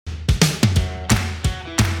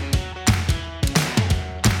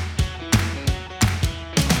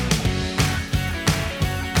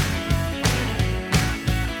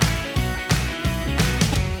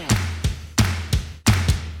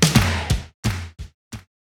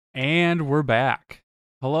And we're back.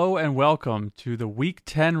 Hello and welcome to the Week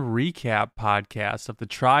 10 recap podcast of the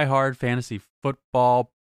Try Hard Fantasy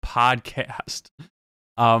Football Podcast.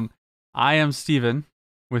 Um, I am Steven,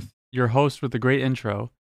 with your host with the great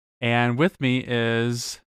intro, and with me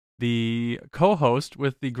is the co-host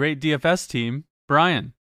with the great DFS team,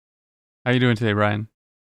 Brian. How you doing today, Brian?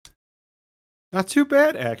 Not too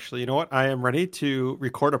bad, actually. You know what? I am ready to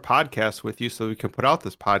record a podcast with you so we can put out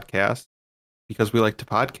this podcast because we like to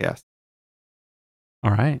podcast.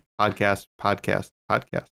 All right. Podcast.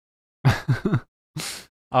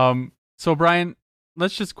 So Brian,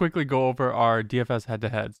 let's just quickly go over our DFS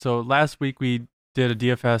head-to-head. So last week we did a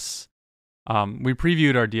DFS. We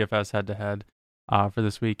previewed our DFS head-to-head for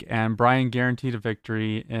this week, and Brian guaranteed a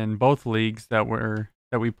victory in both leagues that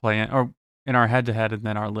we play in, or in our head-to-head, and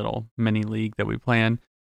then our little mini league that we play in,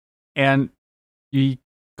 and he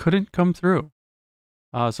couldn't come through.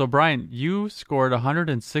 So Brian, you scored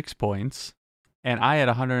 106 points, and I had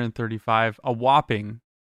 135, a whopping,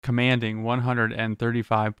 commanding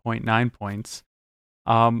 135.9 points.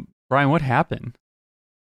 Brian, what happened?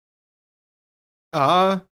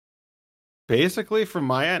 Basically from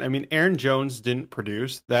my end, I mean, Aaron Jones didn't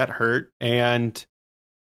produce. That hurt. And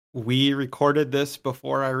we recorded this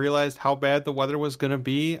before I realized how bad the weather was going to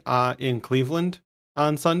be in Cleveland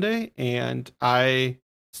on Sunday. And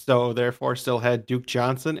so therefore still had Duke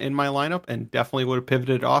Johnson in my lineup and definitely would have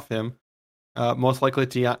pivoted off him. Most likely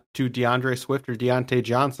to DeAndre Swift or Deontay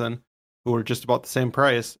Johnson, who were just about the same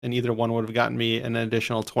price, and either one would have gotten me an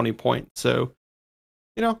additional 20 points. So,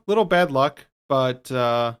 little bad luck, but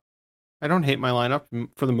I don't hate my lineup.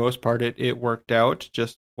 For the most part, it worked out.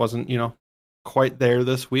 Just wasn't, quite there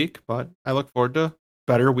this week, but I look forward to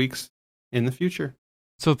better weeks in the future.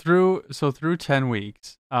 So through 10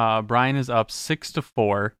 weeks, Brian is up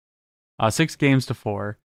 6-4, 6 games to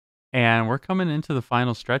 4. And we're coming into the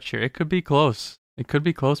final stretch here. It could be close.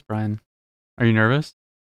 Brian. Are you nervous?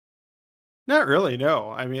 Not really,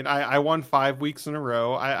 no. I mean, I won 5 weeks in a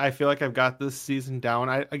row. I feel like I've got this season down.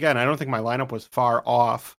 I don't think my lineup was far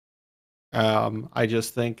off. I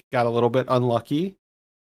just think got a little bit unlucky.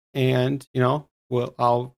 And,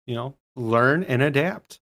 I'll learn and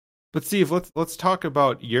adapt. But Steve, let's talk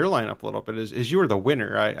about your lineup a little bit. As you were the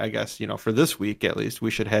winner, I guess, for this week at least,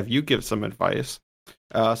 we should have you give some advice.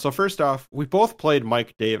 So first off, we both played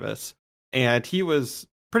Mike Davis, and he was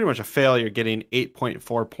pretty much a failure getting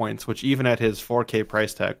 8.4 points, which even at his 4K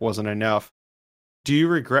price tag wasn't enough. Do you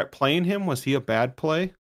regret playing him? Was he a bad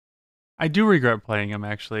play? I do regret playing him,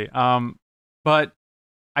 actually. But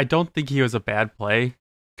I don't think he was a bad play,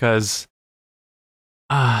 because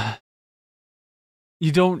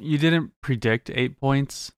you didn't predict 8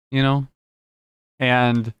 points,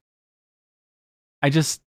 and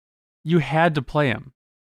you had to play him,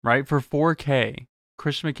 right? For 4K,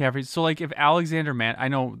 Christian McCaffrey. So, like, if I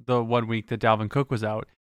know the 1 week that Dalvin Cook was out,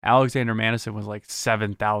 Alexander Madison was like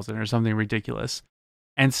 7,000 or something ridiculous.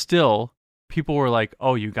 And still, people were like,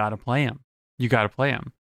 oh, you got to play him.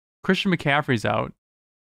 Christian McCaffrey's out.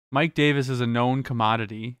 Mike Davis is a known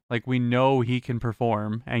commodity. Like, we know he can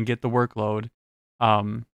perform and get the workload.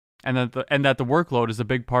 And that the workload is a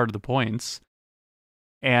big part of the points.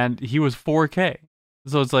 And he was 4K.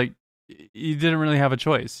 So it's like, you didn't really have a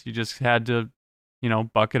choice. You just had to,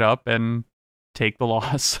 buck it up and take the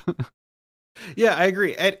loss. Yeah, I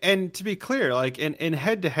agree. And to be clear, like in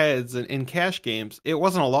head-to-heads and in cash games, it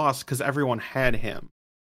wasn't a loss because everyone had him.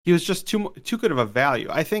 He was just too good of a value.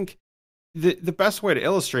 I think the best way to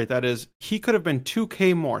illustrate that is he could have been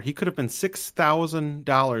 2K more. He could have been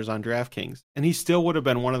 $6,000 on DraftKings, and he still would have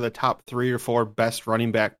been one of the top 3 or 4 best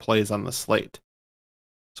running back plays on the slate.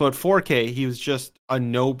 So at 4K, he was just a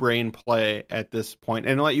no-brain play at this point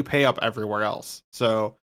and let you pay up everywhere else.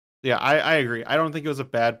 So, yeah, I agree. I don't think it was a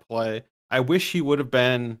bad play. I wish he would have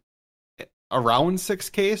been around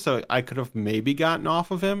 6K, so I could have maybe gotten off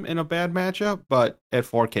of him in a bad matchup, but at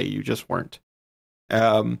 4K, you just weren't.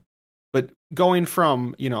 But going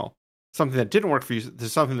from, something that didn't work for you to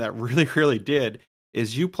something that really, really did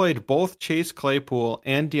is you played both Chase Claypool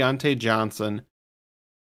and Deontay Johnson,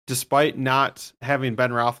 despite not having Ben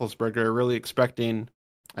Roethlisberger, really expecting,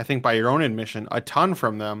 I think by your own admission, a ton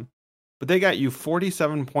from them. But they got you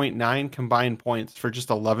 47.9 combined points for just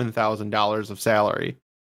 $11,000 of salary.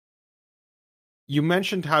 You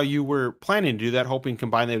mentioned how you were planning to do that, hoping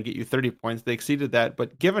combined they would get you 30 points. They exceeded that.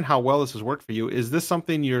 But given how well this has worked for you, is this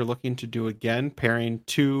something you're looking to do again, pairing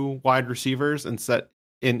 2 wide receivers and set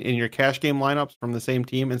in your cash game lineups from the same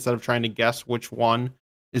team instead of trying to guess which one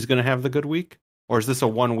is going to have the good week? Or is this a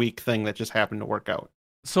 1 week thing that just happened to work out?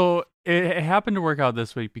 So it happened to work out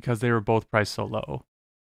this week because they were both priced so low.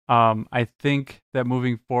 I think that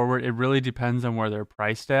moving forward, it really depends on where they're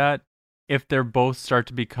priced at. If they're both start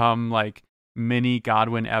to become like mini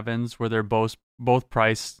Godwin Evans, where they're both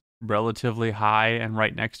priced relatively high and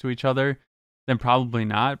right next to each other, then probably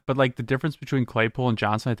not. But like the difference between Claypool and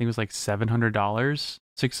Johnson, I think was like $700,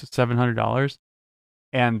 $700,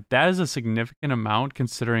 and that is a significant amount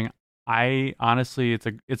considering. I honestly,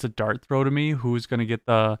 it's a dart throw to me who's going to get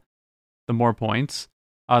the more points,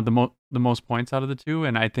 the most points out of the two,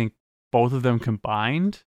 and I think both of them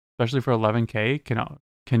combined, especially for 11K,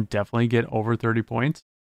 can definitely get over 30 points.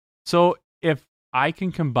 So if I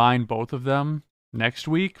can combine both of them next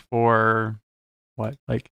week for what,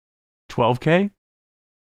 like 12K,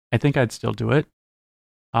 I think I'd still do it.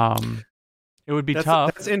 It would be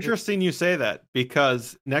tough. That's interesting you say that,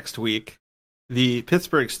 because next week the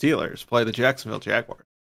Pittsburgh Steelers play the Jacksonville Jaguars,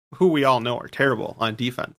 who we all know are terrible on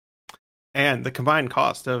defense. And the combined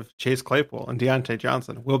cost of Chase Claypool and Diontae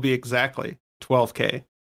Johnson will be exactly 12K.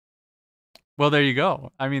 Well, there you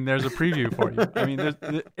go. I mean, there's a preview for you. I mean,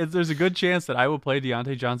 there's a good chance that I will play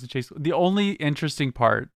Diontae Johnson, Chase. The only interesting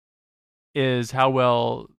part is how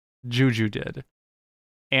well Juju did.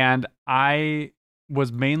 And I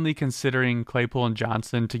was mainly considering Claypool and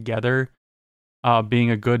Johnson together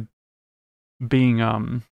being a good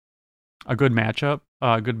matchup,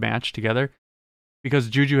 a good match together, because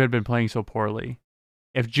Juju had been playing so poorly.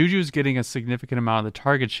 If Juju's getting a significant amount of the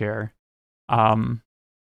target share,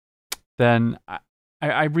 then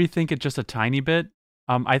I rethink it just a tiny bit.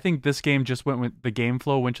 I think this game just went with the game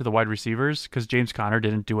flow went to the wide receivers because James Conner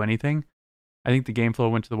didn't do anything. I think the game flow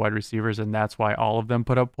went to the wide receivers, and that's why all of them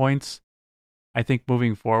put up points. I think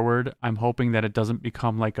moving forward, I'm hoping that it doesn't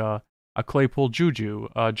become like a Claypool Juju,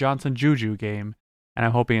 a Johnson Juju game, and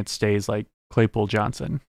I'm hoping it stays like Claypool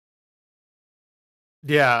Johnson.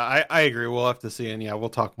 Yeah, I agree. We'll have to see, and yeah, we'll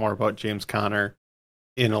talk more about James Conner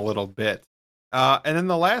in a little bit. And then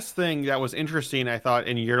the last thing that was interesting, I thought,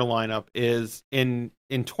 in your lineup is in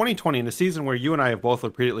 2020, in a season where you and I have both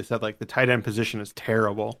repeatedly said like the tight end position is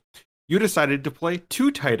terrible, you decided to play two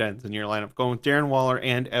tight ends in your lineup, going with Darren Waller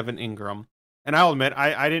and Evan Ingram. And I'll admit,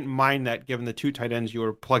 I didn't mind that given the two tight ends you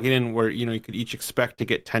were plugging in where, you could each expect to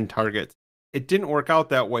get 10 targets. It didn't work out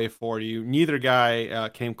that way for you. Neither guy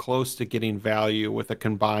came close to getting value with a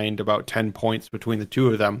combined about 10 points between the two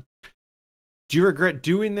of them. Do you regret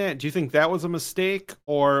doing that? Do you think that was a mistake?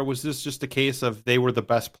 Or was this just a case of they were the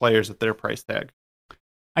best players at their price tag?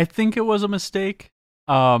 I think it was a mistake.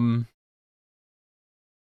 Darren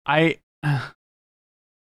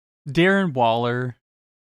Waller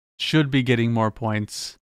should be getting more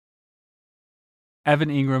points.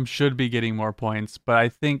 Evan Ingram should be getting more points, but I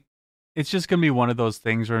think it's just going to be one of those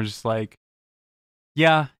things where I'm just like,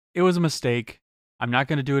 yeah, it was a mistake. I'm not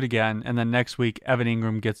going to do it again. And then next week, Evan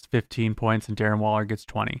Ingram gets 15 points and Darren Waller gets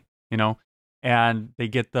 20, and they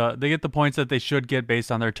get the points that they should get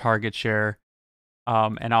based on their target share.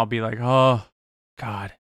 And I'll be like, oh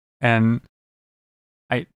God. And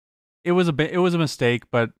it was a mistake,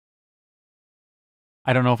 but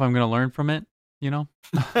I don't know if I'm going to learn from it. Yeah,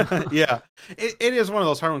 it is one of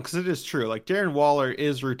those hard ones because it is true. Like Darren Waller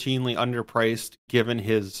is routinely underpriced given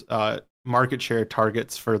his market share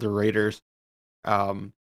targets for the Raiders.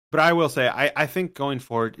 But I will say, I think going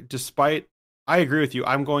forward, I agree with you.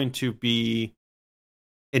 I'm going to be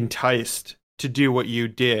enticed to do what you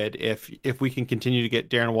did if we can continue to get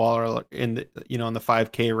Darren Waller in the in the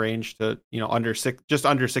 5K range to under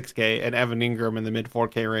 6K, and Evan Ingram in the mid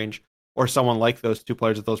 4K range, or someone like those two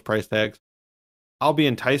players at those price tags. I'll be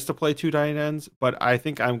enticed to play two tight ends, but I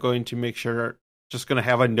think I'm going to make sure, just going to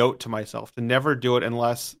have a note to myself to never do it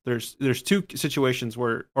unless there's two situations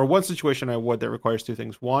or one situation that requires two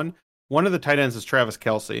things. One of the tight ends is Travis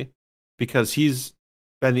Kelce, because he's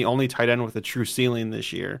been the only tight end with a true ceiling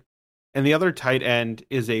this year. And the other tight end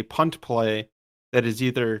is a punt play that is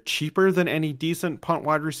either cheaper than any decent punt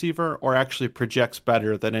wide receiver or actually projects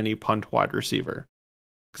better than any punt wide receiver.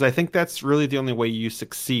 Because I think that's really the only way you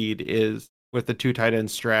succeed is with the two tight end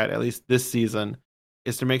strat, at least this season,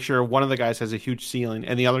 is to make sure one of the guys has a huge ceiling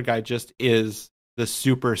and the other guy just is the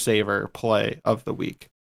super saver play of the week.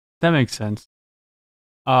 That makes sense.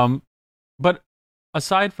 But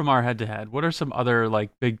aside from our head-to-head, what are some other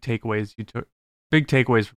big takeaways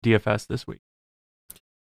from DFS this week?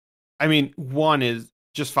 I mean, one is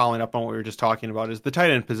just following up on what we were just talking about is the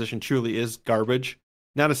tight end position truly is garbage.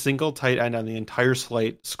 Not a single tight end on the entire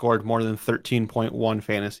slate scored more than 13.1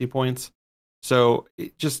 fantasy points. So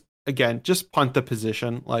just punt the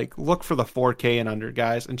position. Look for the 4K and under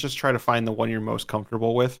guys and just try to find the one you're most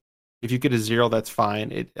comfortable with. If you get a 0, that's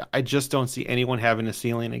fine. I just don't see anyone having a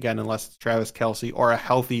ceiling again unless it's Travis Kelce or a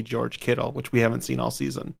healthy George Kittle, which we haven't seen all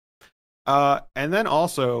season. And then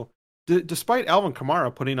also, despite Alvin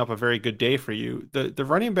Kamara putting up a very good day for you, the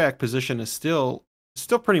running back position is still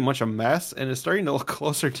pretty much a mess, and is starting to look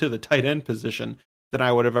closer to the tight end position than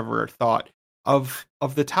I would have ever thought. Of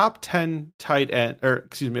the top 10 tight end, or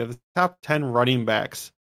excuse me, of the top 10 running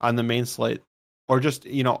backs on the main slate, or just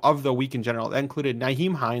of the week in general, that included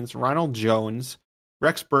Nyheim Hines, Ronald Jones,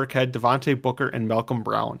 Rex Burkhead, Devontae Booker, and Malcolm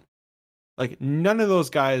Brown. Like, none of those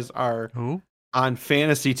guys are Who? on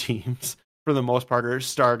fantasy teams for the most part, are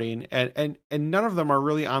starting, and none of them are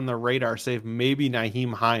really on the radar, save maybe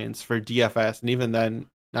Nyheim Hines for DFS, and even then,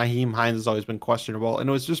 Nyheim Hines has always been questionable. And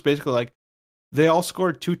it was just basically like they all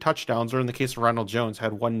scored 2 touchdowns, or in the case of Ronald Jones,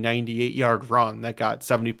 had one 98-yard run that got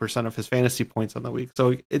 70% of his fantasy points on the week.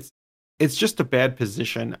 So it's just a bad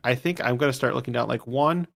position. I think I'm going to start looking down. Like,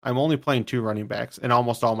 one, I'm only playing 2 running backs in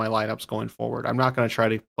almost all my lineups going forward. I'm not going to try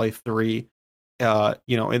to play 3,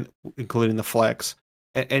 including the flex.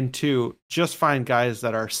 And 2, just find guys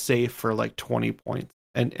that are safe for like 20 points,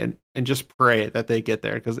 and just pray that they get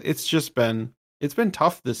there, because it's been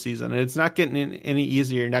tough this season, and it's not getting any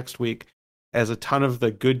easier next week, as a ton of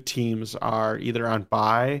the good teams are either on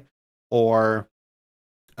bye or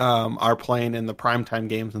are playing in the primetime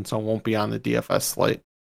games, and so won't be on the DFS slate.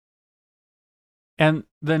 And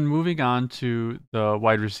then moving on to the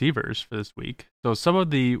wide receivers for this week. So some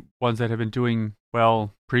of the ones that have been doing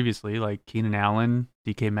well previously, like Keenan Allen,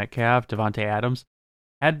 DK Metcalf, Devontae Adams,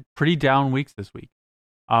 had pretty down weeks this week.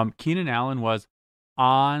 Keenan Allen was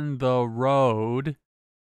on the road,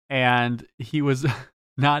 and he was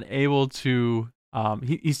not able to.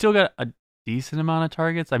 He still got a decent amount of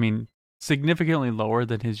targets. I mean, significantly lower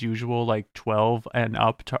than his usual, like 12 and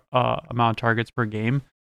up amount of targets per game.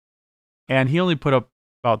 And he only put up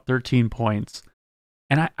about 13 points.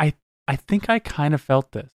 And I think I kind of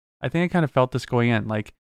felt this. I think I kind of felt this going in.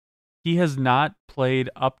 Like, he has not played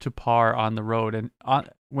up to par on the road. And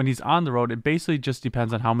when he's on the road, it basically just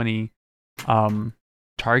depends on how many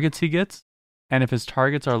targets he gets. And if his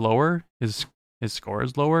targets are lower, his score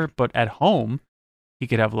is lower. But at home, he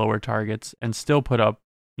could have lower targets and still put up,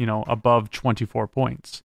 above 24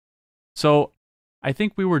 points. So I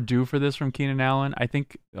think we were due for this from Keenan Allen. I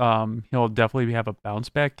think he'll definitely have a bounce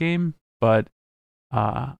back game, but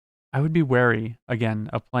I would be wary again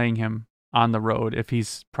of playing him on the road if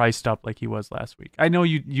he's priced up like he was last week. I know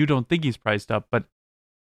you don't think he's priced up, but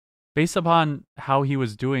based upon how he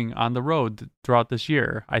was doing on the road throughout this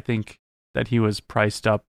year, I think that he was priced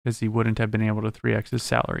up because he wouldn't have been able to 3x his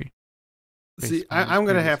salary. See, I'm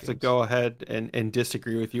going to have to go ahead and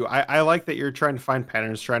disagree with you. I like that you're trying to find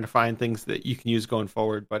patterns, trying to find things that you can use going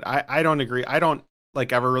forward, but I don't agree. I don't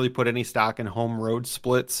ever really put any stock in home road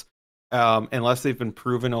splits unless they've been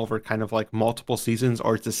proven over kind of like multiple seasons,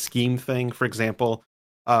 or it's a scheme thing. For example,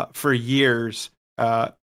 for years,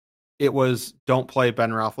 it was don't play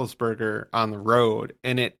Ben Roethlisberger on the road,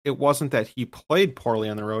 and it wasn't that he played poorly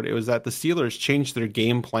on the road. It was that the Steelers changed their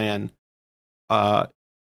game plan,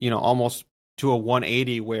 almost to a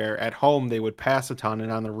 180, where at home they would pass a ton,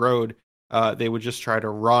 and on the road they would just try to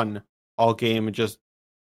run all game and just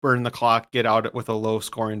burn the clock, get out with a low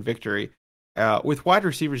scoring victory. With wide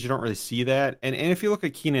receivers, you don't really see that. And if you look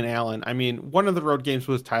at Keenan Allen, I mean, one of the road games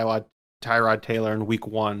was Tyrod Taylor in week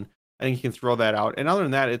 1. I think you can throw that out. And other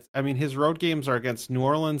than that, his road games are against New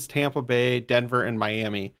Orleans, Tampa Bay, Denver, and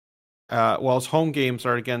Miami. While his home games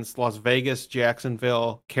are against Las Vegas,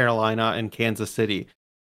 Jacksonville, Carolina, and Kansas City.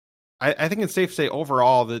 I think it's safe to say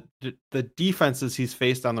overall that the defenses he's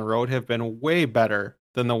faced on the road have been way better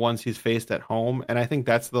than the ones he's faced at home. And I think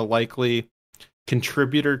that's the likely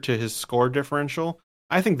contributor to his score differential.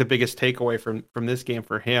 I think the biggest takeaway from this game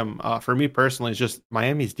for him, for me personally, is just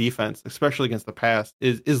Miami's defense, especially against the pass,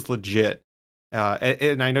 is legit.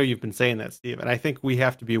 And I know you've been saying that, Steve, and I think we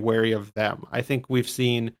have to be wary of them. I think we've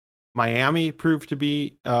seen Miami prove to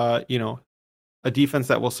be, a defense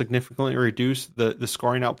that will significantly reduce the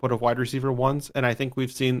scoring output of wide receiver ones. And I think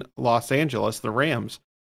we've seen Los Angeles, the Rams,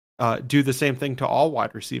 do the same thing to all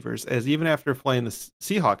wide receivers, as even after playing the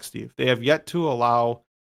Seahawks, Steve, they have yet to allow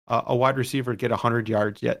a wide receiver to get 100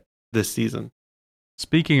 yards yet this season.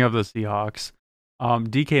 Speaking of the Seahawks,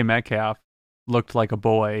 DK Metcalf looked like a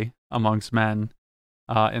boy amongst men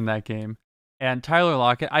in that game. And Tyler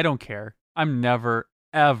Lockett, I don't care. I'm never,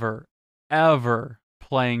 ever, ever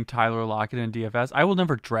playing Tyler Lockett in DFS. I will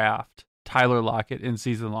never draft Tyler Lockett in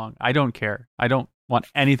season long. I don't care. I don't want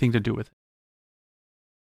anything to do with it.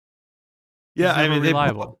 Yeah, I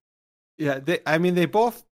mean, they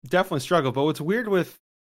both definitely struggle. But what's weird with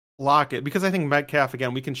Lockett, because I think Metcalf,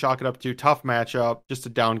 again, we can chalk it up to tough matchup, just a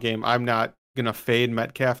down game. I'm not gonna fade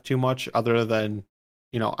Metcalf too much, other than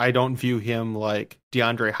I don't view him like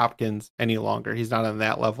DeAndre Hopkins any longer. He's not on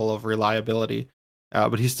that level of reliability,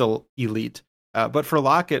 but he's still elite. But for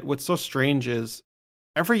Lockett, what's so strange is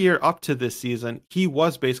every year up to this season, he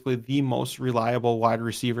was basically the most reliable wide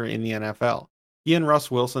receiver in the NFL. He and Russ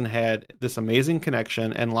Wilson had this amazing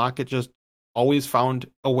connection, and Lockett just always found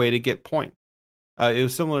a way to get points. It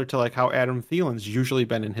was similar to like how Adam Thielen's usually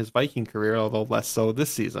been in his Viking career, although less so this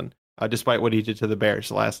season, despite what he did to the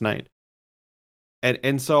Bears last night.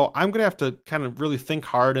 And so I'm gonna have to kind of really think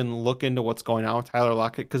hard and look into what's going on with Tyler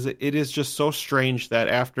Lockett because it is just so strange that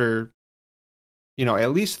after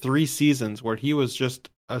at least 3 seasons where he was just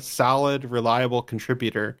a solid, reliable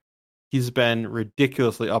contributor, he's been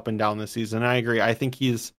ridiculously up and down this season. And I agree. I think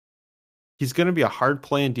he's going to be a hard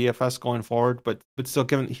play in DFS going forward, but still,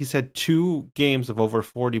 given he's had 2 games of over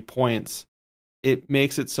 40 points, it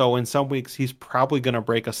makes it so in some weeks he's probably going to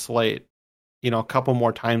break a slate, a couple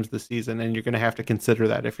more times this season, and you're going to have to consider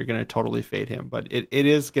that if you're going to totally fade him. But it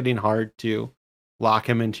is getting hard to lock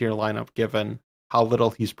him into your lineup given how little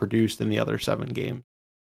he's produced in the other 7 games.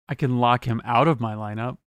 I can lock him out of my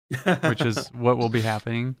lineup, which is what will be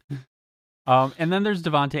happening. And then there's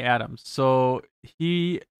Davante Adams. So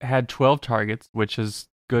he had 12 targets, which is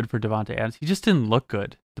good for Davante Adams. He just didn't look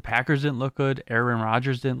good. The Packers didn't look good. Aaron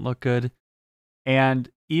Rodgers didn't look good.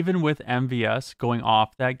 And even with MVS going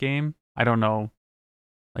off that game, I don't know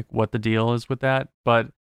like what the deal is with that,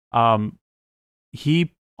 but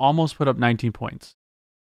he almost put up 19 points.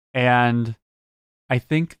 And I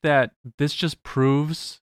think that this just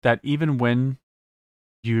proves that even when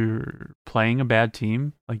you're playing a bad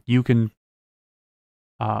team, like you can,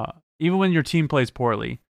 even when your team plays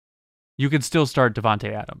poorly, you can still start Davante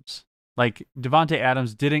Adams. Like Davante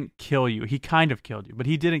Adams didn't kill you. He kind of killed you, but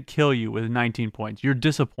he didn't kill you with 19 points. You're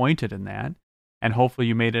disappointed in that, and hopefully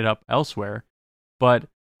you made it up elsewhere. But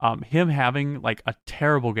him having like a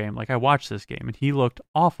terrible game, like I watched this game and he looked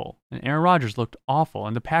awful, and Aaron Rodgers looked awful,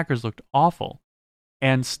 and the Packers looked awful,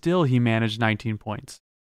 and still he managed 19 points.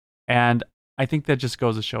 And I think that just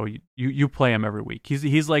goes to show you play him every week.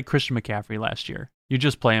 He's like Christian McCaffrey last year. You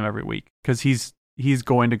just play him every week because he's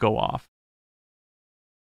going to go off.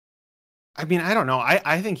 I mean, I don't know.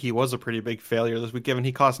 I think he was a pretty big failure this week, given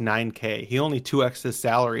he cost $9K. He only 2x his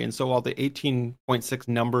salary, and so while the 18.6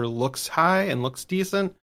 number looks high and looks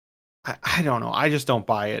decent, I don't know. I just don't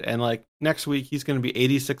buy it. And like next week, he's going to be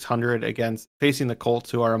 8,600 against facing the Colts,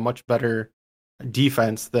 who are a much better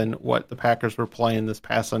defense than what the Packers were playing this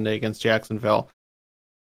past Sunday against Jacksonville.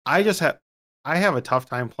 I have a tough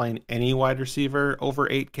time playing any wide receiver over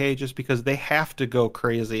 8K just because they have to go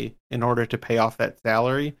crazy in order to pay off that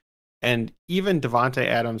salary. And even Davante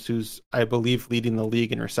Adams, who's, I believe, leading the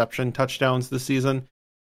league in reception touchdowns this season,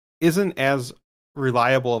 isn't as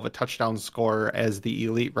reliable of a touchdown scorer as the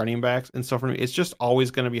elite running backs. And so for me, it's just always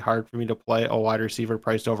going to be hard for me to play a wide receiver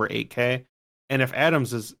priced over 8K. And if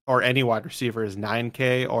Adams is, or any wide receiver is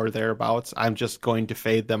 9K or thereabouts, I'm just going to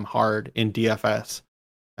fade them hard in DFS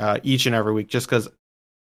each and every week, just because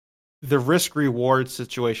the risk reward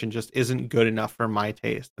situation just isn't good enough for my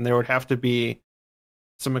taste. And there would have to be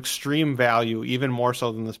some extreme value, even more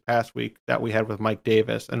so than this past week that we had with Mike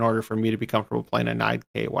Davis, in order for me to be comfortable playing a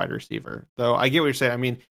 9K wide receiver. Though I get what you're saying. I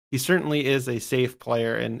mean, he certainly is a safe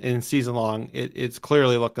player, and in season long, it's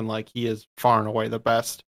clearly looking like he is far and away the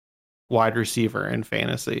best wide receiver in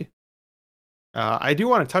fantasy. I do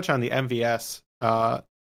want to touch on the MVS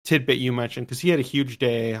tidbit you mentioned, because he had a huge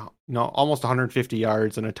day, almost 150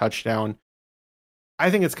 yards and a touchdown. I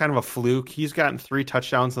think it's kind of a fluke. He's gotten 3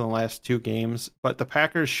 touchdowns in the last 2 games, but the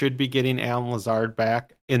Packers should be getting Allen Lazard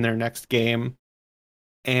back in their next game.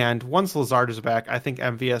 And once Lazard is back, I think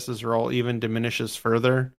MVS's role even diminishes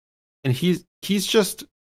further. And he's just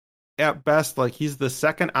at best, like he's the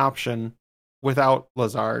second option without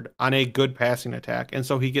Lazard on a good passing attack. And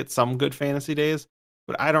so he gets some good fantasy days,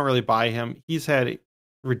 but I don't really buy him. He's had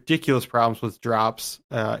ridiculous problems with drops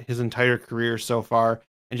his entire career so far,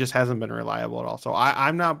 and just hasn't been reliable at all. So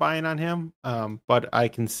I'm not buying on him, but I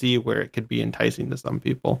can see where it could be enticing to some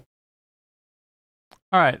people.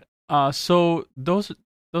 All right. So those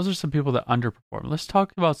are some people that underperformed. Let's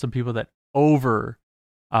talk about some people that over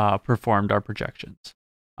performed our projections.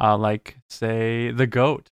 Like, say, the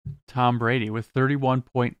GOAT, Tom Brady, with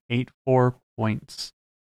 31.84 points.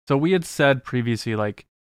 So we had said previously, like,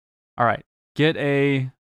 all right, get a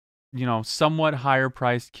somewhat higher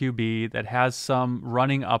priced QB that has some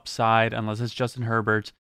running upside, unless it's Justin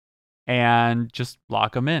Herbert, and just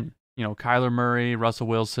lock them in. Kyler Murray, Russell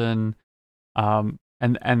Wilson, and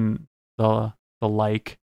the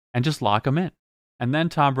like, and just lock them in. And then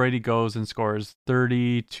Tom Brady goes and scores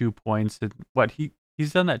 32 points. And he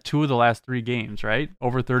He's done that 2 of the last 3 games, right?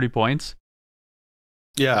 Over 30 points.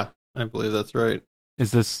 Yeah, I believe that's right.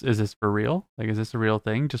 Is this for real? Like, is this a real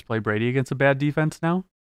thing? Just play Brady against a bad defense now?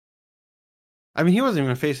 I mean, he wasn't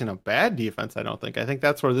even facing a bad defense, I don't think. I think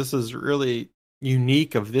that's where this is really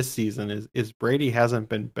unique of this season is Brady hasn't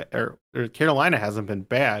been or Carolina hasn't been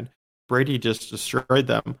bad. Brady just destroyed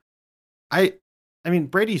them. I I mean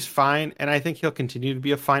Brady's fine, and I think he'll continue to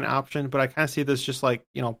be a fine option, but I kind of see this just like,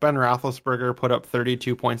 Ben Roethlisberger put up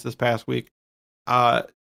 32 points this past week. Uh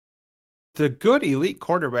the good elite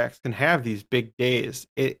quarterbacks can have these big days.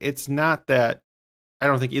 It's not that I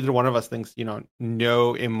don't think either one of us thinks,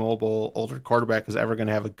 no immobile older quarterback is ever going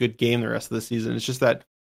to have a good game the rest of the season. It's just that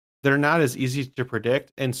they're not as easy to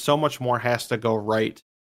predict, and so much more has to go right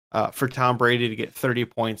for Tom Brady to get 30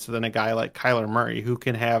 points than a guy like Kyler Murray, who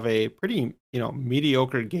can have a pretty,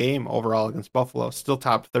 mediocre game overall against Buffalo, still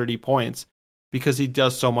top 30 points because he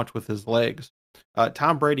does so much with his legs.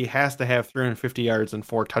 Tom Brady has to have 350 yards and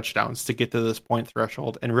 4 touchdowns to get to this point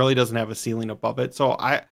threshold, and really doesn't have a ceiling above it. So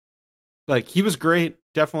he was great.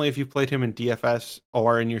 Definitely, if you played him in DFS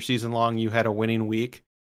or in your season long, you had a winning week.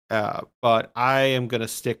 But I am going to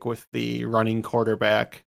stick with the running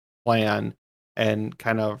quarterback plan and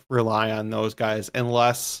kind of rely on those guys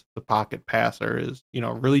unless the pocket passer is,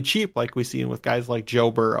 really cheap, like we've seen with guys like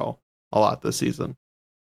Joe Burrow a lot this season.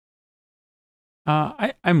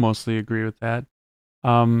 I mostly agree with that.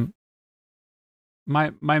 My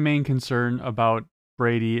main concern about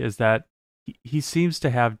Brady is that he seems to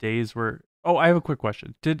have days where. Oh, I have a quick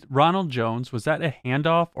question. Did Ronald Jones, was that a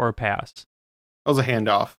handoff or a pass? That was a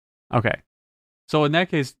handoff. Okay. So in that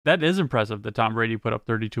case, that is impressive that Tom Brady put up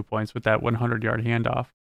 32 points with that 100-yard handoff.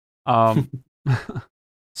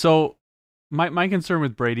 So my concern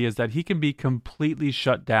with Brady is that he can be completely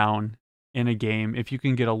shut down in a game if you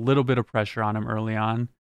can get a little bit of pressure on him early on.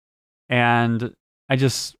 And I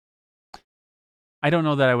don't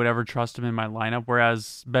know that I would ever trust him in my lineup.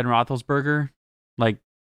 Whereas Ben Roethlisberger, like,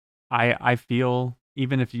 I feel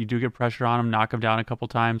even if you do get pressure on him, knock him down a couple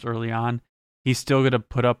times early on, he's still going to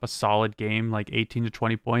put up a solid game, like 18 to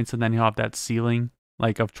 20 points, and then he'll have that ceiling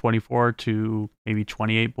like of 24 to maybe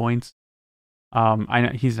 28 points. I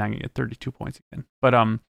know he's not going to get 32 points again, but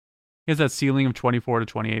he has that ceiling of 24 to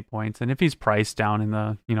 28 points, and if he's priced down in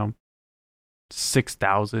the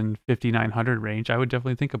 6,000, 5,900 range, I would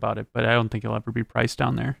definitely think about it, but I don't think he'll ever be priced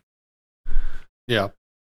down there. Yeah.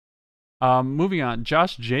 Moving on,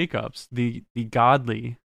 Josh Jacobs, the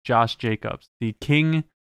godly Josh Jacobs, the king.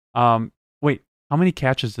 Wait, how many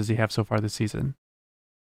catches does he have so far this season?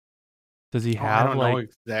 Does he have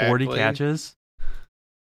like exactly 40 catches?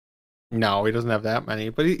 No, he doesn't have that many,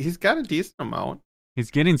 but he's got a decent amount.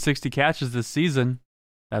 He's getting 60 catches this season.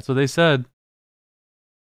 That's what they said.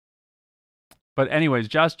 But anyways,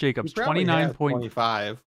 Josh Jacobs,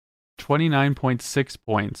 29.6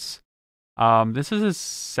 points. This is his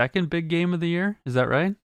second big game of the year. Is that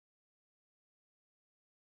right?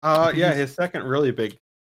 Yeah, his second really big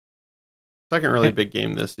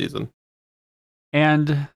game this season.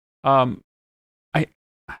 And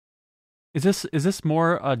is this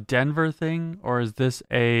more a Denver thing, or is this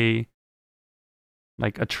a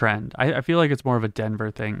trend? I feel like it's more of a Denver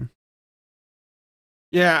thing.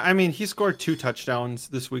 Yeah, I mean, he scored 2 touchdowns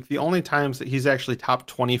this week. The only times that he's actually top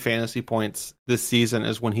 20 fantasy points this season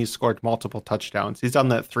is when he's scored multiple touchdowns. He's done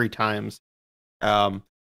that 3 times.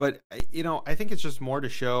 But I think it's just more to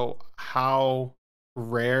show how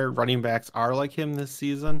rare running backs are like him this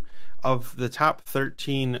season. Of the top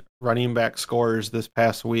 13 running back scorers this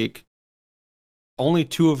past week, only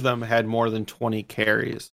 2 of them had more than 20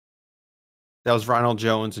 carries. That was Ronald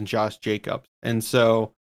Jones and Josh Jacobs. And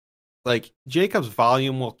so, Jacobs'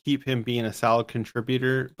 volume will keep him being a solid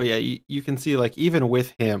contributor. But yeah, you can see, even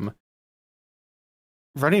with him,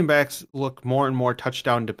 running backs look more and more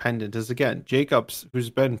touchdown dependent. As again, Jacobs, who's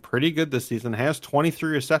been pretty good this season, has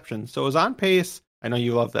 23 receptions. So is on pace. I know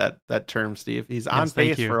you love that term, Steve. He's on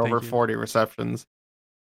pace for over 40 receptions.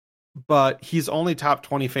 But he's only top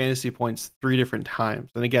 20 fantasy points 3 different times.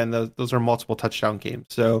 And again, those are multiple touchdown games.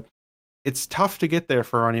 So it's tough to get there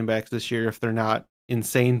for running backs this year if they're not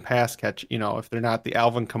insane pass catch, if they're not the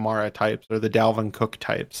Alvin Kamara types or the Dalvin Cook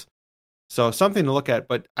types. So something to look at,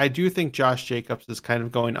 but I do think Josh Jacobs is kind of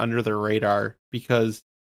going under the radar because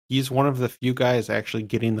he's one of the few guys actually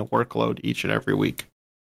getting the workload each and every week.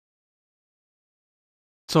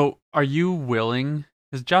 So are you willing,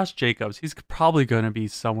 because Josh Jacobs, he's probably going to be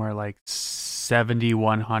somewhere like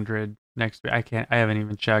 7,100 next week. I haven't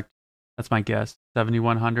even checked. That's my guess.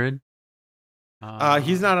 7,100.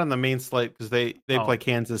 He's not on the main slate because they play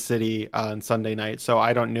Kansas City on Sunday night, so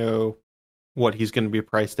I don't know what he's going to be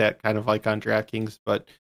priced at, kind of like on DraftKings. But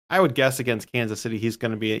I would guess against Kansas City, he's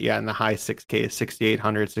going to be in the high 6K,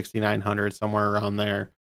 6,800, 6,900, somewhere around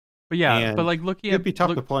there. But yeah, but And like it'd be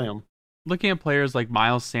tough to play him. looking at players like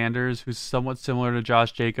Miles Sanders, who's somewhat similar to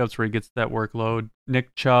Josh Jacobs, where he gets that workload.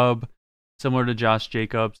 Nick Chubb, similar to Josh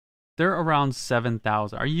Jacobs, they're around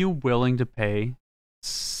 7,000. Are you willing to pay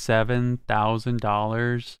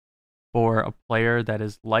 $7,000 for a player that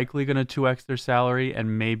is likely going to 2x their salary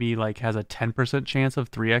and maybe like has a 10% chance of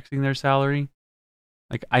 3xing their salary?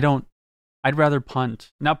 Like I'd rather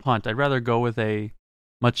not punt. I'd rather go with a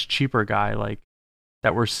much cheaper guy like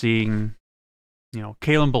that we're seeing,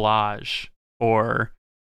 Kalen Balaj or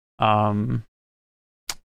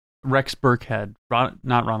Rex Burkhead.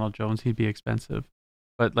 Not Ronald Jones, he'd be expensive.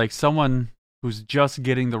 But like someone who's just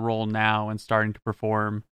getting the role now and starting to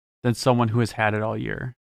perform than someone who has had it all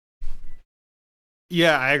year.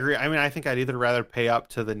 Yeah, I agree. I mean, I think I'd either rather pay up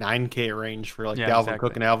to the 9K range for like Dalvin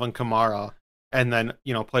Cook and Alvin Kamara, and then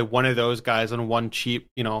play one of those guys on one cheap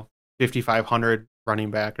 5,500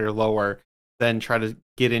 running back or lower, than try to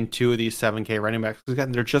get in two of these 7K running backs, because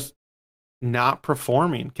again, they're just not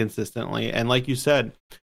performing consistently. And like you said,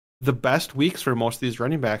 the best weeks for most of these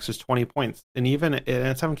running backs is 20 points, and even at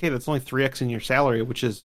 7K, that's only 3x in your salary, which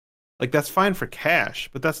is like, that's fine for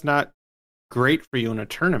cash, but that's not great for you in a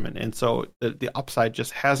tournament. And so the upside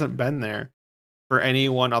just hasn't been there for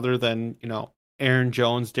anyone other than Aaron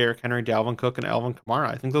Jones, Derrick Henry, Dalvin Cook, and Alvin Kamara.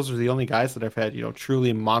 I think those are the only guys that have had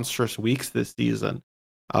truly monstrous weeks this season.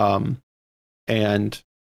 And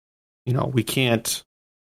we can't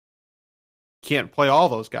play all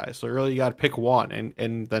those guys, so really you got to pick one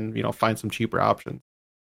and then find some cheaper options.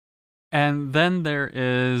 And then there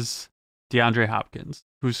is DeAndre Hopkins,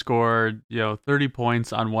 who scored 30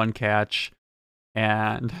 points on one catch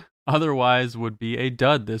and otherwise would be a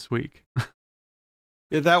dud this week.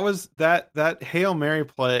 Yeah, that was that Hail Mary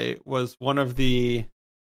play was one of the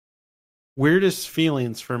weirdest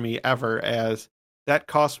feelings for me ever, as that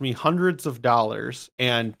cost me hundreds of dollars,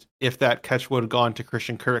 and if that catch would have gone to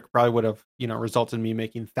Christian Kirk, probably would have resulted in me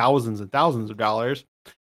making thousands and thousands of dollars,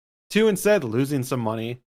 to instead losing some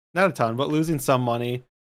money, not a ton, but losing some money.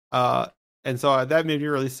 And so that made me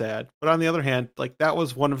really sad. But on the other hand, like, that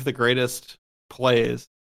was one of the greatest plays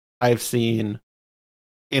I've seen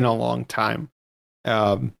in a long time.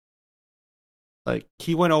 Like,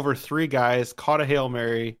 he went over three guys, caught a Hail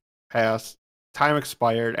Mary pass, time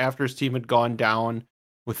expired after his team had gone down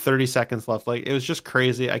with 30 seconds left. Like, it was just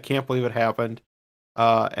crazy. I can't believe it happened.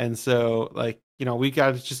 And so, like, we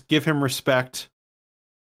got to just give him respect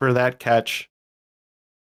for that catch.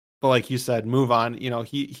 But like you said, move on.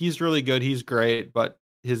 He's really good. He's great, but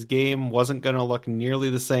his game wasn't going to look nearly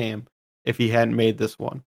the same if he hadn't made this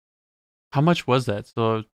one. How much was that?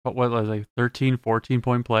 So what was like 13, 14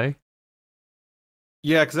 point play?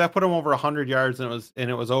 Yeah, because that put him over 100 yards, and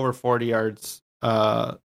it was over 40 yards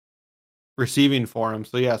receiving for him.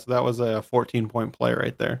 So yeah, so that was a 14-point play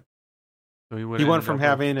right there. So he went from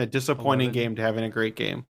having a disappointing 11. game to having a great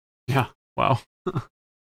game. Yeah. Wow.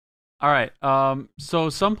 All right. So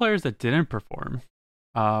some players that didn't perform,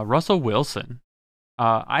 Russell Wilson.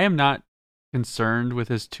 I am not concerned with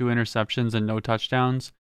his 2 interceptions and no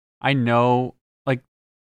touchdowns. I know, like,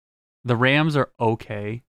 the Rams are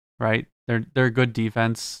okay, right? They're a good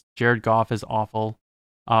defense. Jared Goff is awful.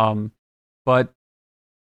 But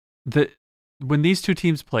when these two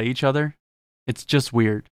teams play each other, it's just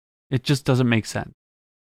weird. It just doesn't make sense.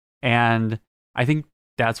 And I think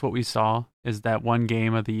that's what we saw, is that one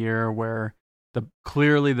game of the year where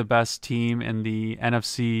clearly the best team in the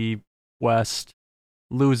NFC West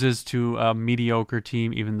loses to a mediocre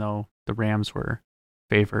team, even though the Rams were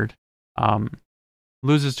favored.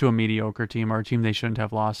 Loses to a mediocre team, or a team they shouldn't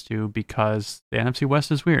have lost to, because the NFC West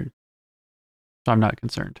is weird. So I'm not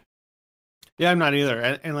concerned. Yeah, I'm not either.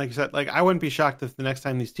 And like you said, like, I wouldn't be shocked if the next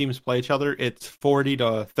time these teams play each other, it's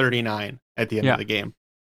 40-39 at the end of the game.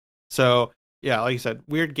 So yeah, like you said,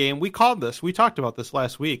 weird game. We talked about this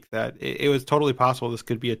last week, that it was totally possible this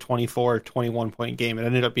could be a 24, 21 point game. It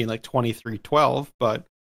ended up being like 23-12, but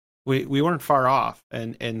we weren't far off.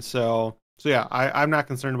 And so yeah, I'm not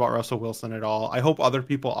concerned about Russell Wilson at all. I hope other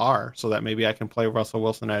people are, so that maybe I can play Russell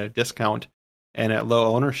Wilson at a discount and at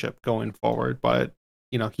low ownership going forward. But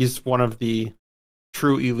he's one of the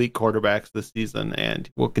true elite quarterbacks this season, and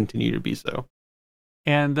will continue to be so.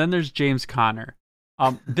 And then there's James Conner.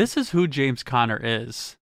 This is who James Conner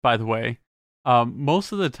is, by the way.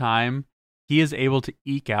 Most of the time, he is able to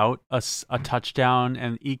eke out a touchdown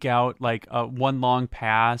and eke out like one long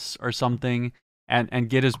pass or something, and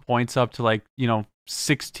get his points up to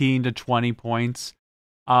 16 to 20 points.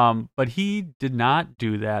 But he did not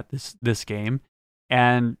do that this game,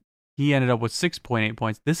 and he ended up with 6.8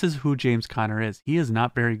 points. This is who James Conner is. He is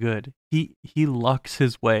not very good. He lucks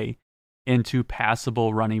his way into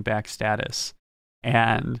passable running back status.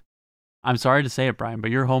 And I'm sorry to say it, Brian,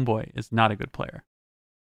 but your homeboy is not a good player.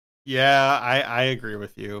 Yeah, I agree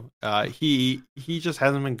with you. He just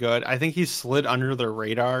hasn't been good. I think he's slid under the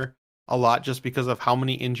radar a lot just because of how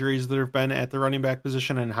many injuries there have been at the running back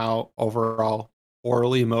position and how overall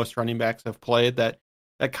poorly most running backs have played. That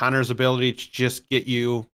Connor's ability to just get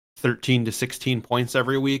you 13 to 16 points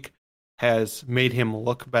every week has made him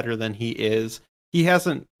look better than he is. He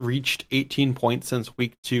hasn't reached 18 points since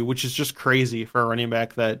week 2, which is just crazy for a running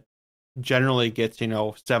back that generally gets,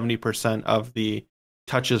 70% of the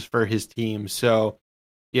touches for his team. So,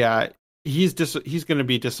 yeah, he's going to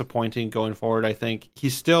be disappointing going forward. I think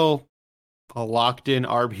he's still a locked in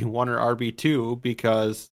RB1 or RB2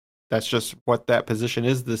 because that's just what that position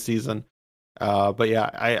is this season. But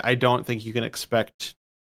yeah, I don't think you can expect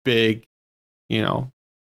big,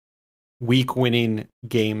 week winning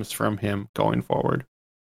games from him going forward.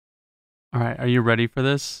 All right, are you ready for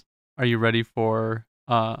this? Are you ready for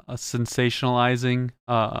a sensationalizing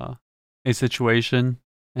a situation?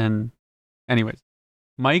 And anyways,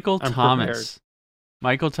 Michael I'm Thomas. prepared.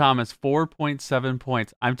 Michael Thomas, 4.7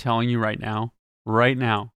 points. I'm telling you right now,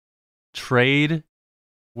 trade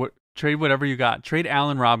whatever you got. Trade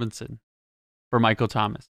Allen Robinson for Michael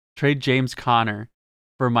Thomas. Trade James Conner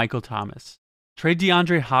for Michael Thomas. Trade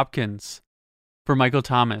DeAndre Hopkins for Michael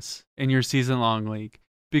Thomas in your season-long league.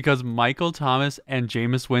 Because Michael Thomas and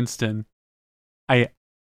Jameis Winston, I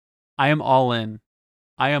am all in.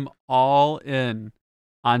 I am all in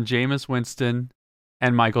on Jameis Winston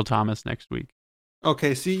and Michael Thomas next week.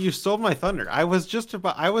 Okay, see, you stole my thunder. I was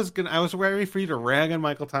ready for you to rag on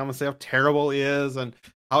Michael Thomas, say how terrible he is, and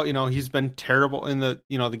how he's been terrible in the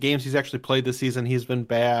the games he's actually played this season. He's been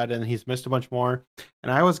bad, and he's missed a bunch more.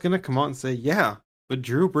 And I was gonna come out and say, yeah, but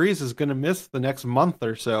Drew Brees is gonna miss the next month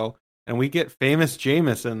or so, and we get famous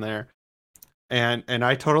Jameis in there. And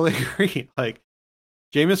I totally agree. Like,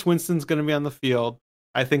 Jameis Winston's gonna be on the field.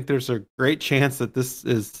 I think there's a great chance that this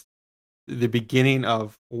is the beginning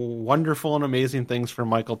of wonderful and amazing things for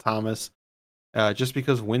Michael Thomas, just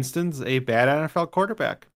because Winston's a bad NFL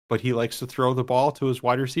quarterback, but he likes to throw the ball to his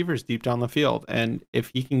wide receivers deep down the field. And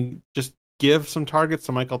if he can just give some targets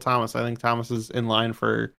to Michael Thomas, I think Thomas is in line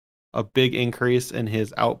for a big increase in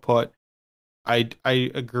his output. I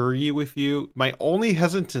agree with you. My only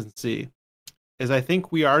hesitancy is I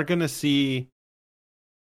think we're going to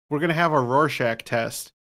have a Rorschach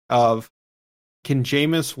test of, can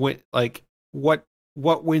Jameis win? Like, what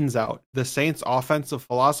wins out? The Saints' offensive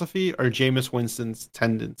philosophy or Jameis Winston's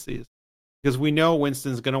tendencies? Because we know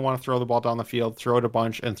Winston's going to want to throw the ball down the field, throw it a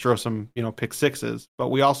bunch, and throw some pick sixes. But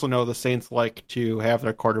we also know the Saints like to have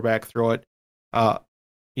their quarterback throw it,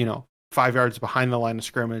 5 yards behind the line of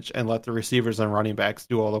scrimmage and let the receivers and running backs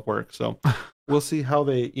do all the work. So we'll see how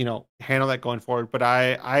they handle that going forward. But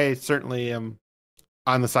I certainly am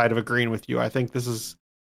on the side of agreeing with you. I think this is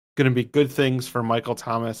going to be good things for Michael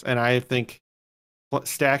Thomas, and I think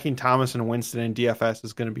stacking Thomas and Winston in DFS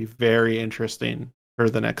is going to be very interesting for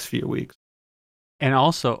the next few weeks. And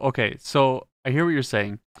also, okay, so I hear what you're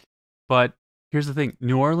saying, but here's the thing: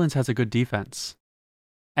 New Orleans has a good defense,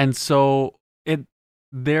 and so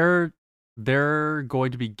they're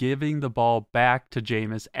going to be giving the ball back to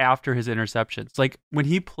Jameis after his interceptions. Like when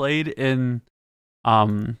he played in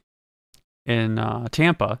Tampa,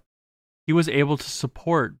 he was able to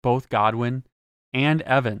support both Godwin and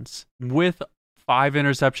Evans with 5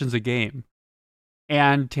 interceptions a game.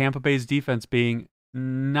 And Tampa Bay's defense being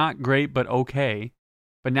not great, but okay.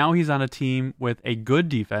 But now he's on a team with a good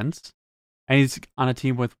defense, and he's on a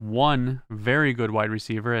team with one very good wide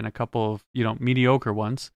receiver and a couple of, mediocre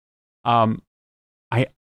ones. I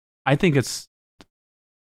think it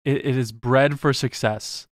is bred for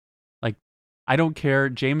success. I don't care.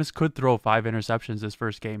 Jameis could throw 5 interceptions his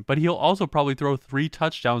first game, but he'll also probably throw 3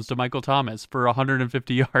 touchdowns to Michael Thomas for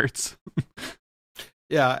 150 yards.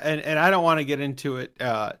 Yeah, and I don't want to get into it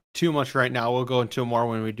too much right now. We'll go into it more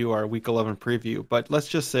when we do our Week 11 preview. But let's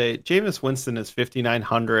just say Jameis Winston is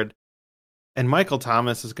 5,900, and Michael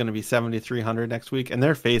Thomas is going to be 7,300 next week, and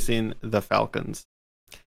they're facing the Falcons.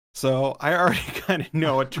 So I already kind of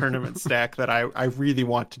know a tournament stack that I really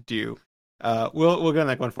want to do. We'll get on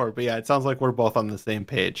that going forward. But yeah, it sounds like we're both on the same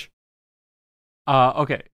page.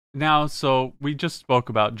 Okay. Now, so we just spoke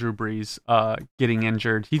about Drew Brees getting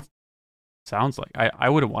injured. He sounds like I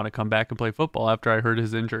wouldn't want to come back and play football after I heard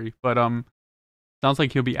his injury. But sounds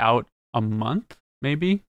like he'll be out a month,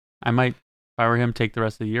 maybe. I might, if I were him, take the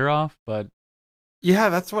rest of the year off. But Yeah,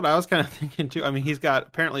 that's what I was kind of thinking too. I mean, he's got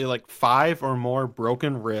apparently like 5 or more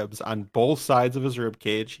broken ribs on both sides of his rib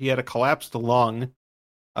cage. He had a collapsed lung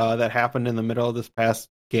that happened in the middle of this past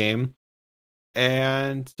game.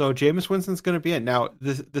 And so Jameis Winston's going to be in. Now,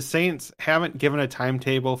 the Saints haven't given a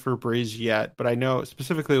timetable for Breeze yet, but I know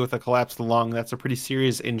specifically with a collapsed lung, that's a pretty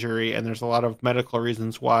serious injury, and there's a lot of medical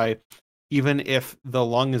reasons why, even if the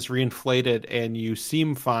lung is reinflated and you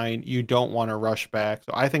seem fine, you don't want to rush back.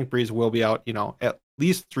 So I think Breeze will be out, at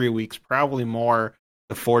least 3 weeks, probably more,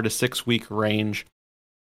 the 4 to 6 week range.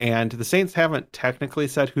 And the Saints haven't technically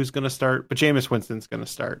said who's going to start, but Jameis Winston's going to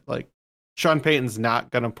start. Like, Sean Payton's not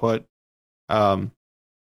going to put um,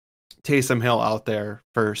 Taysom Hill out there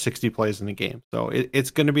for 60 plays in a game. So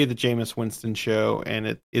it's going to be the Jameis Winston show,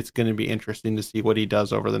 and it's going to be interesting to see what he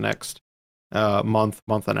does over the next month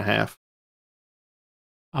and a half.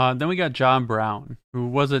 Then we got John Brown, who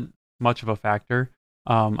wasn't much of a factor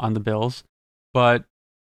on the Bills, but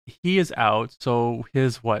he is out. So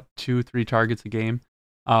his 2-3 targets a game.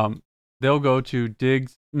 They'll go to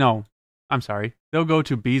Diggs. No, I'm sorry. They'll go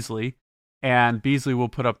to Beasley, and Beasley will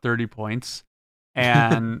put up 30 points.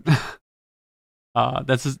 And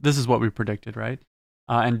this is what we predicted, right?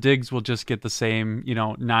 And Diggs will just get the same,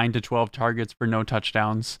 9 to 12 targets for no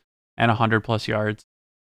touchdowns and 100 plus yards.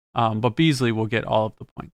 But Beasley will get all of the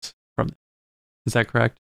points from this. Is that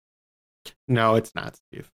correct? No, it's not,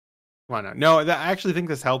 Steve. Why not? No, I actually think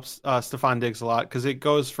this helps Stephon Diggs a lot because it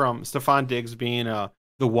goes from Stephon Diggs being the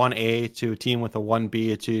 1A to a team with a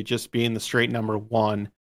 1B to just being the straight number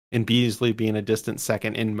 1, and Beasley being a distant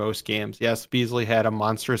second in most games. Yes, Beasley had a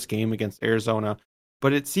monstrous game against Arizona,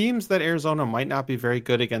 but it seems that Arizona might not be very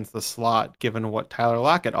good against the slot, given what Tyler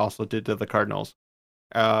Lockett also did to the Cardinals.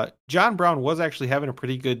 John Brown was actually having a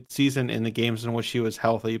pretty good season in the games in which he was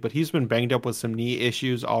healthy, but he's been banged up with some knee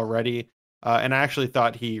issues already. And I actually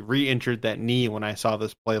thought he re-injured that knee when I saw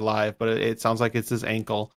this play live, but it sounds like it's his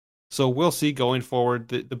ankle. So we'll see going forward.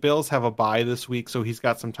 The Bills have a bye this week, so he's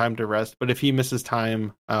got some time to rest. But if he misses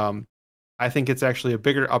time, I think it's actually a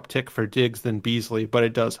bigger uptick for Diggs than Beasley, but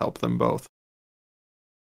it does help them both.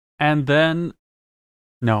 And then,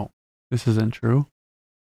 no, this isn't true.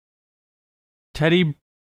 Teddy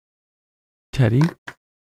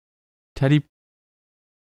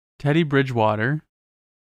Bridgewater.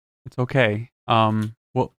 It's okay.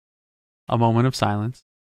 Well, a moment of silence.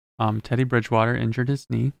 Teddy Bridgewater injured his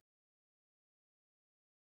knee.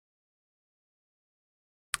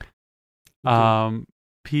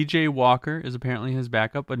 PJ Walker is apparently his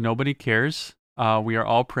backup, but nobody cares. We are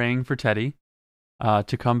all praying for Teddy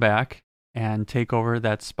to come back and take over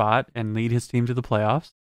that spot and lead his team to the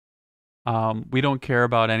playoffs. We don't care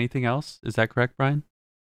about anything else. Is that correct, Brian?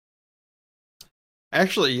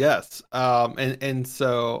 Actually, yes. And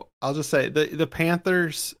so I'll just say the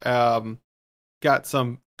Panthers got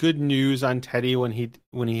some good news on Teddy when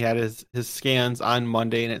he had his scans on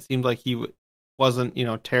Monday, and it seemed like he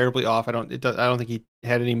wasn't terribly off. I don't think he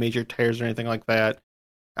had any major tears or anything like that.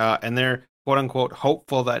 And they're quote unquote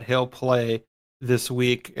hopeful that he'll play this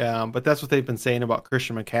week. But that's what they've been saying about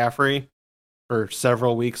Christian McCaffrey for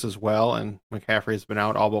several weeks as well, and McCaffrey's been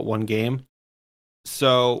out all but one game.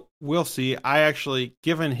 So we'll see. I actually,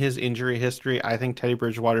 given his injury history, I think Teddy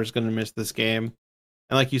Bridgewater is going to miss this game.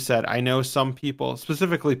 And like you said, I know some people,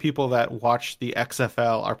 specifically people that watch the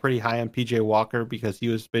XFL, are pretty high on PJ Walker because he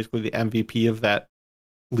was basically the MVP of that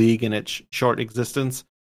league in its short existence.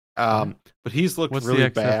 But he's looked really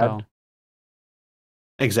bad.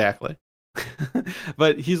 Exactly.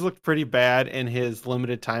 But he's looked pretty bad in his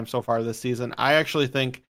limited time so far this season. I actually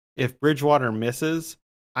think if Bridgewater misses,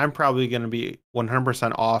 I'm probably going to be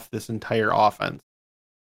 100% off this entire offense.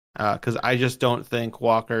 Because I just don't think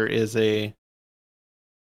Walker is a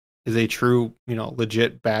true,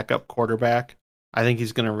 legit backup quarterback. I think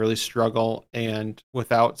he's going to really struggle, and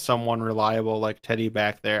without someone reliable like Teddy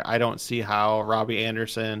back there, I don't see how Robbie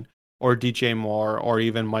Anderson or DJ Moore or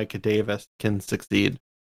even Micah Davis can succeed.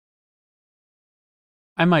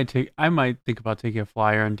 I might think about taking a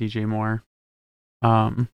flyer on DJ Moore.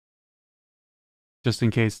 Just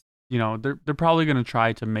in case, they're probably going to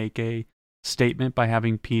try to make a statement by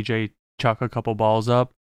having PJ chuck a couple balls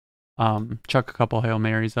up, chuck a couple Hail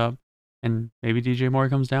Marys up, and maybe DJ Moore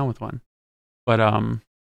comes down with one. But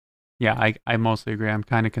yeah, I mostly agree. I'm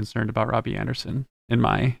kind of concerned about Robbie Anderson in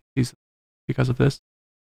my season because of this.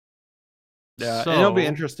 Yeah, so, it'll be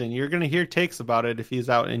interesting. You're going to hear takes about it if he's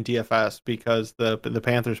out in DFS because the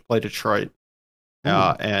Panthers play Detroit,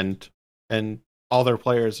 and all their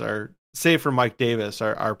players are, save for Mike Davis,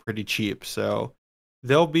 are pretty cheap. So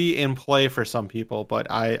they'll be in play for some people, but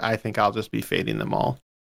I think I'll just be fading them all.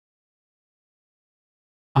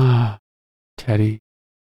 Teddy,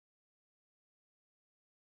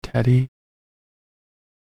 Teddy,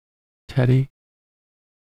 Teddy.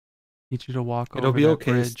 Need you to walk It'll over be that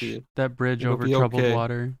okay, bridge. Steve. That bridge It'll over be troubled okay.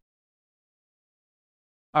 water.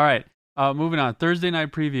 All right. Moving on. Thursday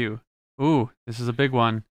night preview. Ooh, this is a big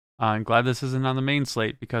one. I'm glad this isn't on the main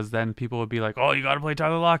slate because then people would be like, "Oh, you got to play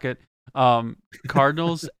Tyler Lockett."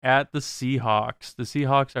 Cardinals at the Seahawks. The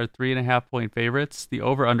Seahawks are 3.5-point favorites. The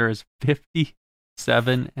over/under is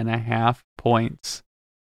 57.5 points.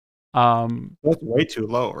 That's way too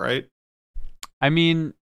low, right? I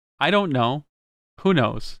mean, I don't know. Who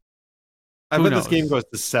knows? I Who bet this game knows? goes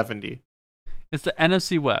to 70. It's the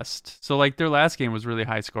NFC West. So like their last game was really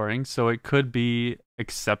high scoring, so it could be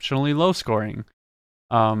exceptionally low scoring.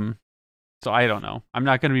 Um so I don't know. I'm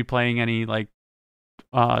not going to be playing any like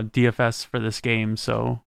DFS for this game,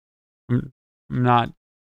 so I'm not.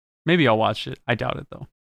 Maybe I'll watch it. I doubt it though.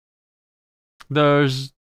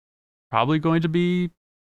 There's probably going to be,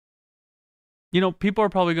 people are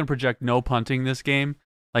probably going to project no punting this game,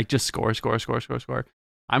 like just score, score, score, score, score.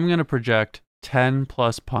 I'm going to project 10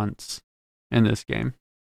 plus punts in this game.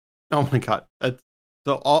 Oh my god.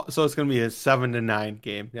 So it's gonna be a 7-9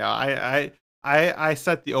 game. Yeah, I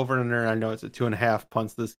set the over and under. I know it's at 2.5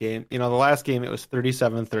 punts this game. The last game it was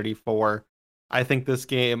 37-34. I think this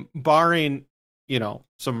game, barring,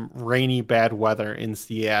 some rainy bad weather in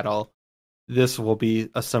Seattle, this will be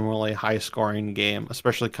a similarly high scoring game,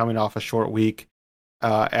 especially coming off a short week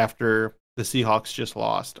after the Seahawks just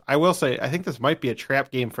lost. I will say, I think this might be a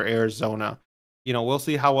trap game for Arizona. We'll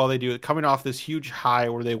see how well they do coming off this huge high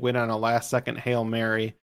where they win on a last second Hail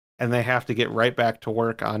Mary and they have to get right back to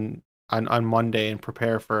work on Monday and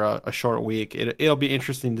prepare for a short week. It'll be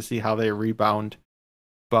interesting to see how they rebound.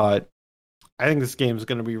 But I think this game is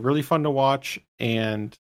going to be really fun to watch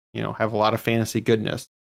and, have a lot of fantasy goodness.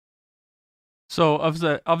 So of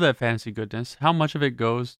that fantasy goodness, how much of it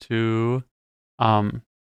goes to, I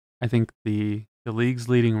think the league's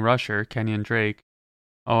leading rusher Kenyon Drake,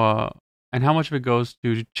 and how much of it goes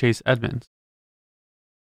to Chase Edmonds?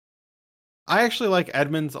 I actually like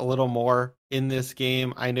Edmonds a little more in this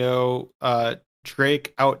game. I know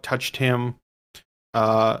Drake out-touched him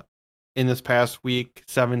in this past week,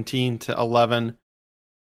 17-11,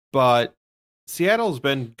 but Seattle's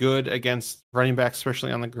been good against running backs,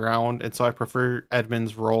 especially on the ground, and so I prefer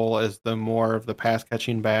Edmonds' role as the more of the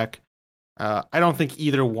pass-catching back. I don't think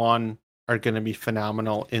either one are going to be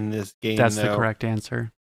phenomenal in this game, That's though. the correct answer.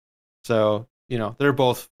 So, they're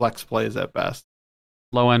both flex plays at best.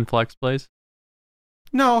 Low-end flex plays?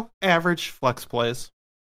 No, average flex plays.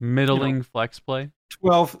 Middling flex play?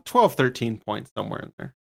 12, 13 points somewhere in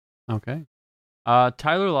there. Okay.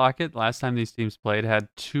 Tyler Lockett, last time these teams played, had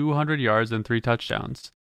 200 yards and 3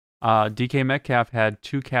 touchdowns. DK Metcalf had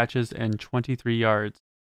 2 catches and 23 yards.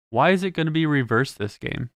 Why is it going to be reversed this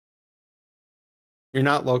game? You're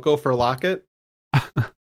not loco for Lockett?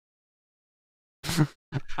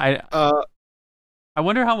 I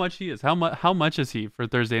wonder how much he is. How much is he for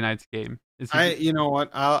Thursday night's game? You know what?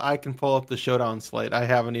 I can pull up the showdown slate. I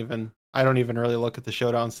don't even really look at the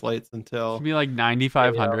showdown slates until be like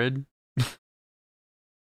 9,500.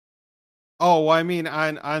 Oh, well, I mean,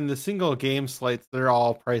 on the single game slates, they're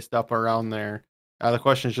all priced up around there. The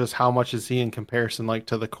question is just how much is he in comparison, like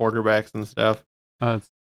to the quarterbacks and stuff.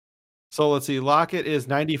 So let's see. Lockett is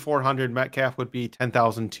 9,400. Metcalf would be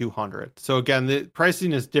 10,200. So again, the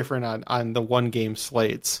pricing is different on the one game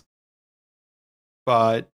slates,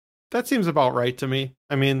 but that seems about right to me.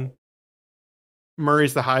 I mean,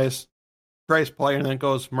 Murray's the highest price player, and then it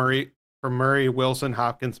goes Murray, Wilson,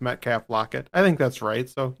 Hopkins, Metcalf, Lockett. I think that's right.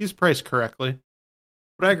 So he's priced correctly.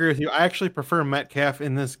 But I agree with you. I actually prefer Metcalf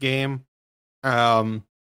in this game. Talk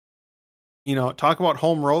about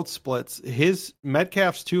home road splits. His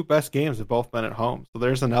Metcalf's 2 best games have both been at home. So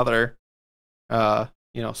there's another,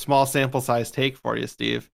 small sample size take for you,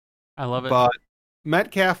 Steve. I love it. But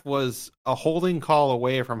Metcalf was a holding call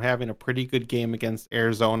away from having a pretty good game against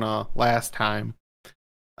Arizona last time,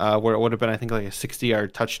 where it would have been, I think, like a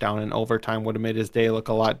 60-yard touchdown in overtime would have made his day look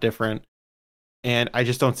a lot different. And I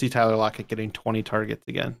just don't see Tyler Lockett getting 20 targets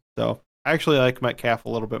again. So I actually like Metcalf a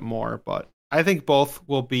little bit more, but I think both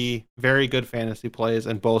will be very good fantasy plays,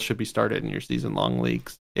 and both should be started in your season-long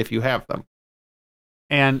leagues if you have them.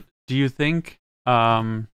 And do you think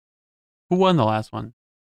who won the last one?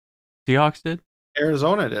 Seahawks did?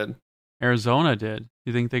 Arizona did. Arizona did. Do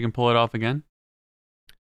you think they can pull it off again?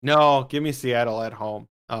 No, give me Seattle at home.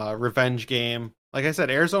 Revenge game. Like I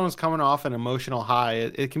said, Arizona's coming off an emotional high.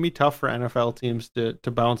 It can be tough for NFL teams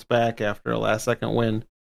to bounce back after a last-second win.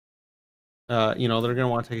 They're going to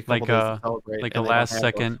want to take a couple days to celebrate. Like a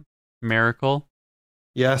last-second miracle?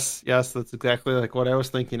 Yes, yes, that's exactly like what I was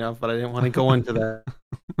thinking of, but I didn't want to go into that.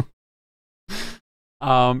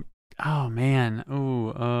 Um. Oh man. Ooh.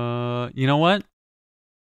 You know what?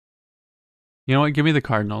 You know what? Give me the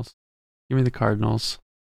Cardinals. Give me the Cardinals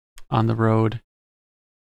on the road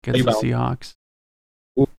against the Rebound.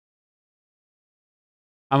 Seahawks.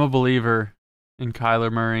 I'm a believer in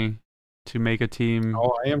Kyler Murray to make a team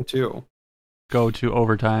Oh, I am too. go to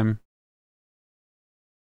overtime.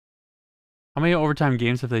 How many overtime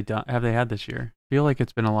games have they had this year? I feel like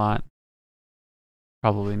it's been a lot.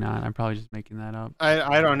 Probably not. I'm probably just making that up.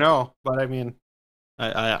 I don't know, but I mean,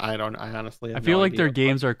 I don't. I honestly I have feel no like their idea. But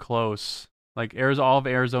games are close. Like all of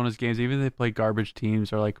Arizona's games, even if they play garbage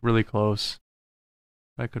teams, are like really close.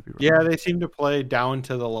 I could be yeah, wrong. they seem to play down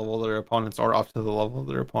to the level of their opponents or up to the level of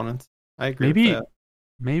their opponents. I agree with Maybe that.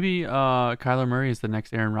 maybe Kyler Murray is the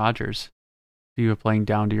next Aaron Rodgers. You playing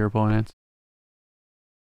down to your opponents.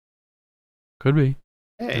 Could be.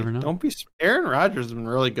 Hey, Never know. don't be. Aaron Rodgers has been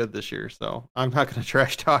really good this year, so I'm not going to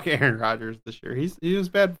trash talk Aaron Rodgers this year. He was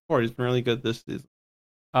bad before. He's been really good this season.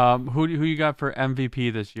 Who you got for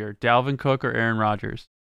MVP this year? Dalvin Cook or Aaron Rodgers?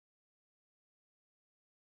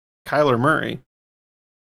 Kyler Murray,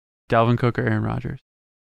 Dalvin Cook or Aaron Rodgers?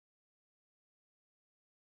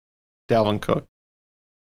 Dalvin Cook.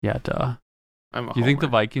 Yeah, duh. I'm a Do you think the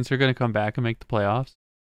homer. Vikings are going to come back and make the playoffs?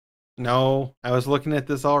 No, I was looking at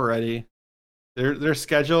this already. Their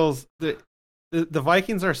schedules. The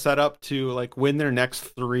Vikings are set up to like win their next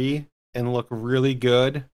three and look really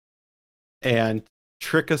good and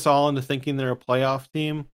trick us all into thinking they're a playoff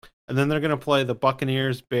team. And then they're going to play the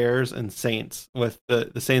Buccaneers, Bears, and Saints with the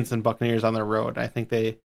Saints and Buccaneers on the road. I think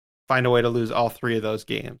they find a way to lose all three of those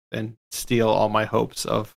games and steal all my hopes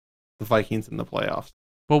of the Vikings in the playoffs.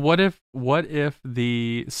 But what if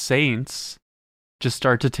the Saints just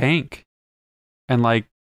start to tank and like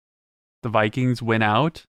the Vikings win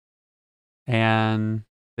out and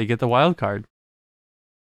they get the wild card?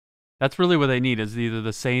 That's really what they need is either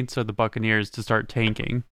the Saints or the Buccaneers to start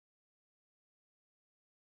tanking.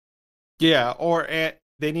 Yeah, or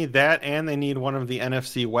they need that, and they need one of the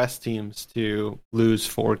NFC West teams to lose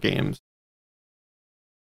 4 games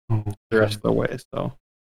Oh, the rest of the way. So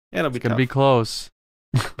yeah, it'll be it's gonna tough. be close.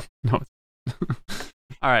 No.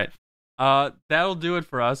 All right. That'll do it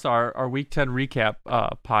for us. Our Week 10 recap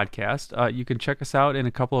podcast. You can check us out in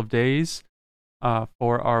a couple of days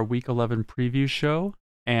for our Week 11 preview show,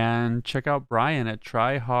 and check out Brian at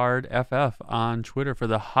TryHardFF on Twitter for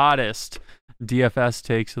the hottest DFS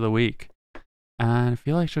takes of the week. And I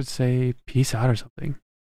feel like I should say peace out or something.